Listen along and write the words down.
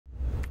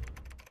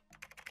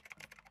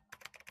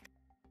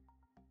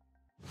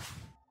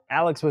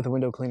Alex with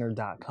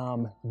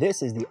windowcleaner.com.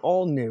 This is the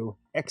all-new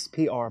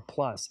XPR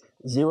Plus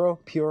Zero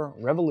Pure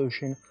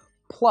Revolution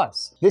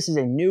Plus. This is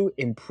a new,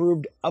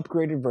 improved,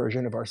 upgraded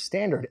version of our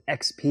standard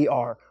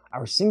XPR,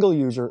 our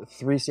single-user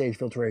 3-stage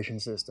filtration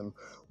system.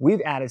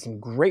 We've added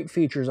some great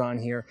features on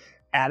here,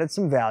 added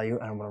some value,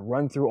 and I'm going to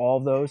run through all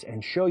of those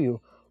and show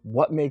you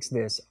what makes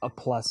this a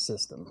plus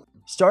system.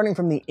 Starting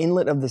from the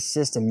inlet of the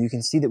system, you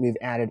can see that we've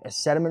added a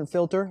sediment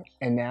filter,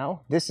 and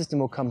now this system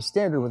will come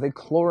standard with a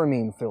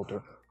chloramine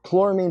filter.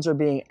 Chloramines are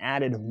being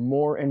added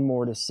more and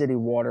more to city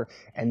water,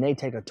 and they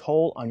take a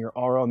toll on your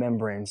RO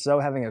membrane. So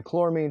having a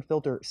chloramine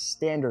filter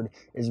standard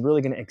is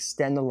really going to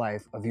extend the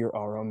life of your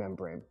RO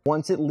membrane.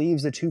 Once it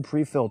leaves the two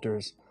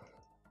pre-filters,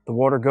 the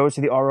water goes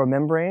to the RO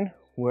membrane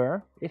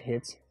where it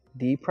hits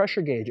the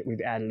pressure gauge that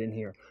we've added in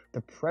here. The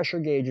pressure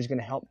gauge is going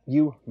to help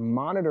you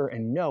monitor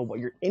and know what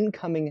your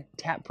incoming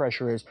tap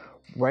pressure is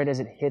right as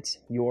it hits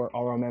your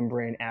RO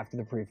membrane after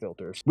the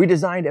pre-filters. We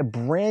designed a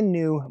brand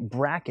new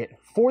bracket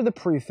for the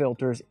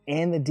pre-filters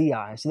and the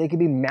DI so they can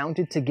be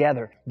mounted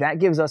together. That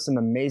gives us some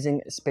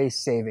amazing space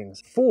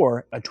savings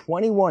for a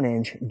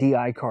 21-inch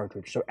DI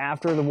cartridge. So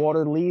after the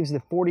water leaves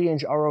the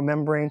 40-inch RO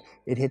membrane,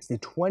 it hits the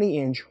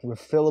 20-inch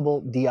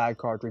refillable DI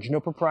cartridge.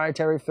 No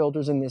proprietary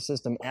filters in this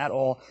system at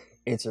all.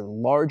 It's a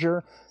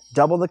larger,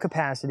 double the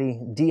capacity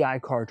DI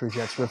cartridge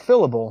that's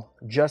refillable,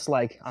 just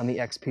like on the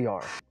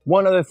XPR.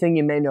 One other thing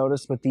you may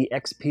notice with the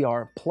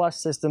XPR Plus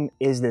system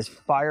is this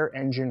fire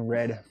engine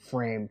red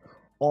frame.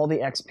 All the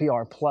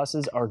XPR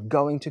Pluses are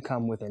going to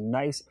come with a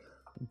nice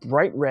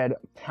bright red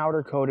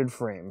powder-coated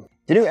frame.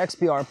 The new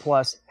XPR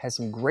Plus has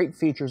some great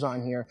features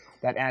on here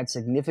that add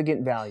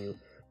significant value.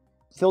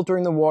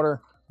 Filtering the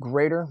water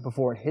greater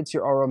before it hits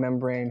your RO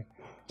membrane,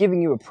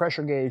 giving you a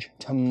pressure gauge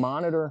to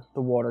monitor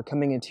the water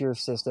coming into your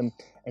system,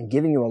 and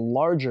giving you a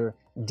larger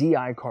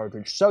DI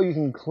cartridge so you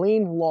can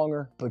clean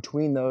longer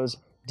between those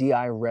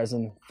DI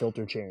resin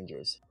filter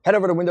changes. Head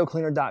over to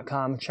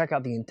windowcleaner.com, check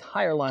out the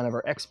entire line of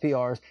our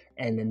XPRs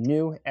and the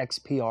new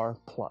XPR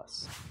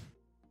Plus.